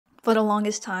For the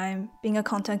longest time, being a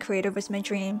content creator was my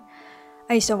dream.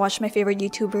 I used to watch my favorite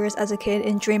YouTubers as a kid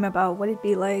and dream about what it'd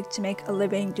be like to make a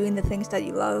living doing the things that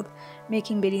you love,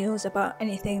 making videos about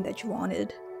anything that you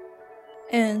wanted.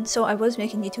 And so I was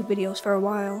making YouTube videos for a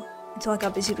while, until I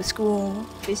got busy with school,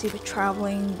 busy with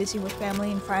traveling, busy with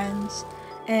family and friends,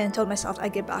 and told myself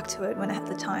I'd get back to it when I had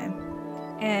the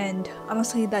time. And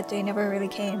honestly, that day never really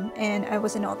came, and I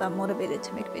wasn't all that motivated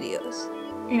to make videos.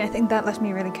 And I think that left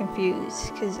me really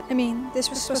confused, because, this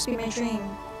was supposed to be my dream,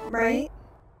 right?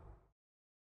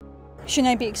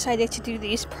 Shouldn't I be excited to do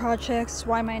these projects?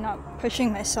 Why am I not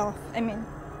pushing myself?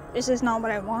 This is not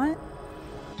what I want.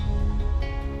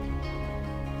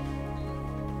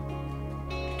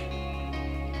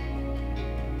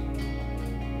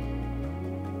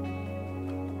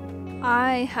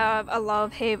 I have a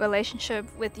love-hate relationship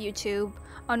with YouTube.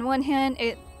 On one hand,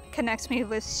 it connects me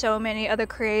with so many other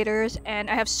creators and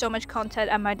I have so much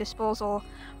content at my disposal,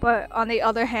 but on the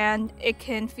other hand, it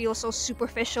can feel so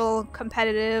superficial,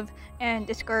 competitive, and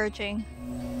discouraging.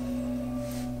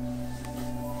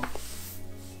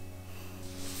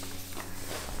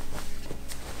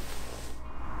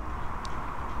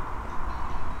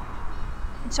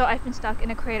 And so I've been stuck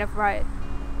in a creative rut.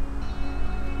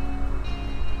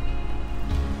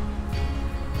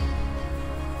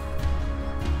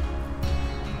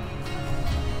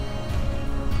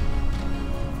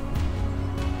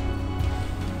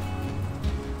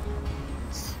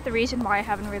 The reason why I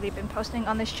haven't really been posting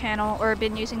on this channel or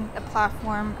been using the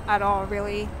platform at all,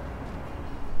 really.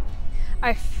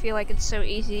 I feel like it's so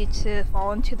easy to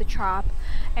fall into the trap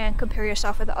and compare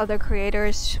yourself with other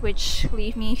creators, which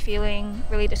leave me feeling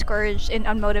really discouraged and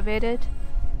unmotivated.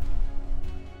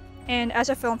 And as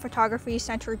a film photography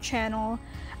centered channel,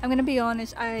 I'm gonna be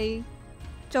honest, I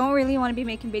don't really want to be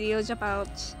making videos about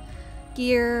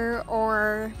gear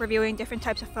or reviewing different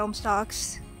types of film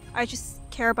stocks. I just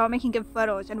care about making good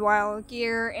photos, and while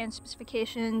gear and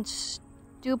specifications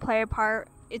do play a part,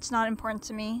 it's not important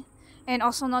to me. And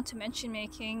also, not to mention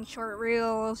making short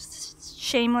reels,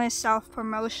 shameless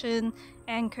self-promotion,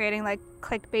 and creating like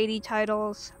clickbaity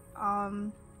titles.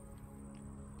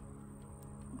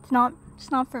 It's not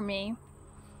for me.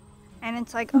 And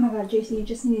it's like, oh my god, Jaycie, you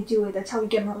just need to do it. That's how you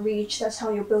get more reach. That's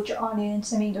how you build your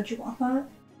audience. Don't you want that?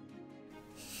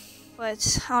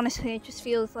 But honestly, it just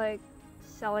feels like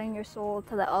selling your soul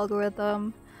to the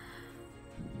algorithm.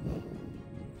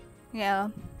 Yeah.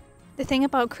 The thing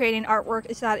about creating artwork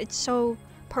is that it's so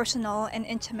personal and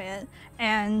intimate,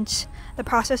 and the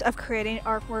process of creating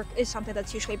artwork is something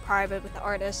that's usually private with the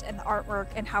artist, and the artwork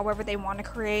and however they want to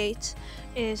create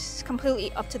is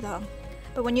completely up to them.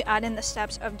 But when you add in the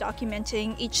steps of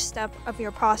documenting each step of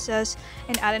your process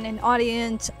and add in an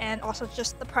audience and also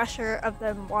just the pressure of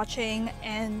them watching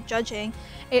and judging,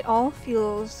 it all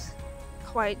feels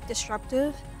quite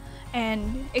disruptive,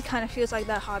 and it kind of feels like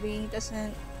that hobby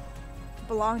doesn't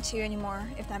belong to you anymore,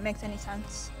 if that makes any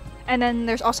sense. And then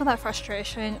there's also that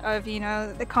frustration of,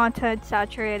 the content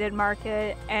saturated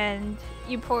market, and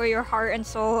you pour your heart and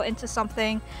soul into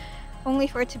something only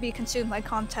for it to be consumed like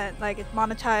content, like it's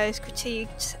monetized,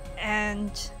 critiqued,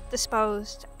 and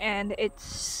disposed, and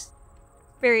it's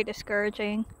very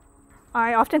discouraging.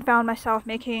 I often found myself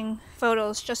making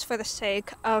photos just for the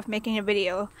sake of making a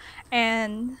video,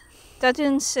 and that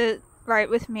didn't sit right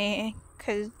with me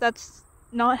because that's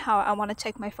not how I want to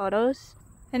take my photos.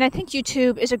 And I think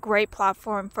YouTube is a great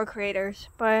platform for creators,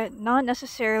 but not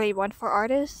necessarily one for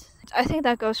artists. I think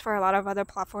that goes for a lot of other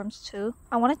platforms too.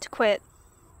 I wanted to quit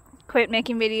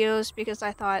making videos because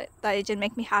I thought that it didn't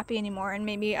make me happy anymore, and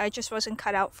maybe I just wasn't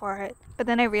cut out for it. But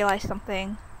then I realized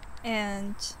something,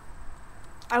 and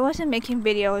I wasn't making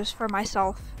videos for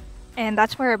myself, and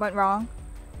that's where I went wrong.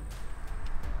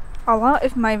 A lot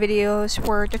of my videos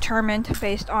were determined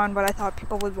based on what I thought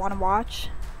people would want to watch,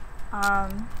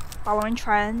 following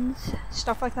trends,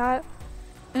 stuff like that.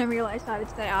 And I realized that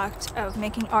it's the act of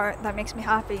making art that makes me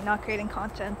happy, not creating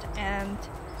content, and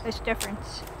there's a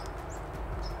difference.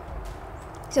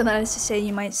 So that is to say,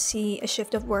 you might see a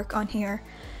shift of work on here,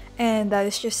 and that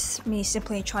is just me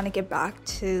simply trying to get back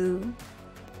to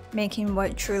making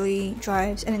what truly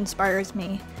drives and inspires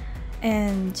me.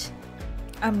 And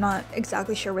I'm not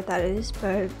exactly sure what that is,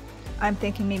 but I'm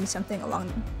thinking maybe something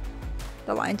along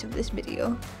the lines of this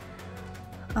video.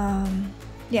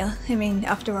 Yeah,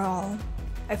 after all,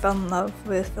 I fell in love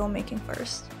with filmmaking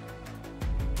first.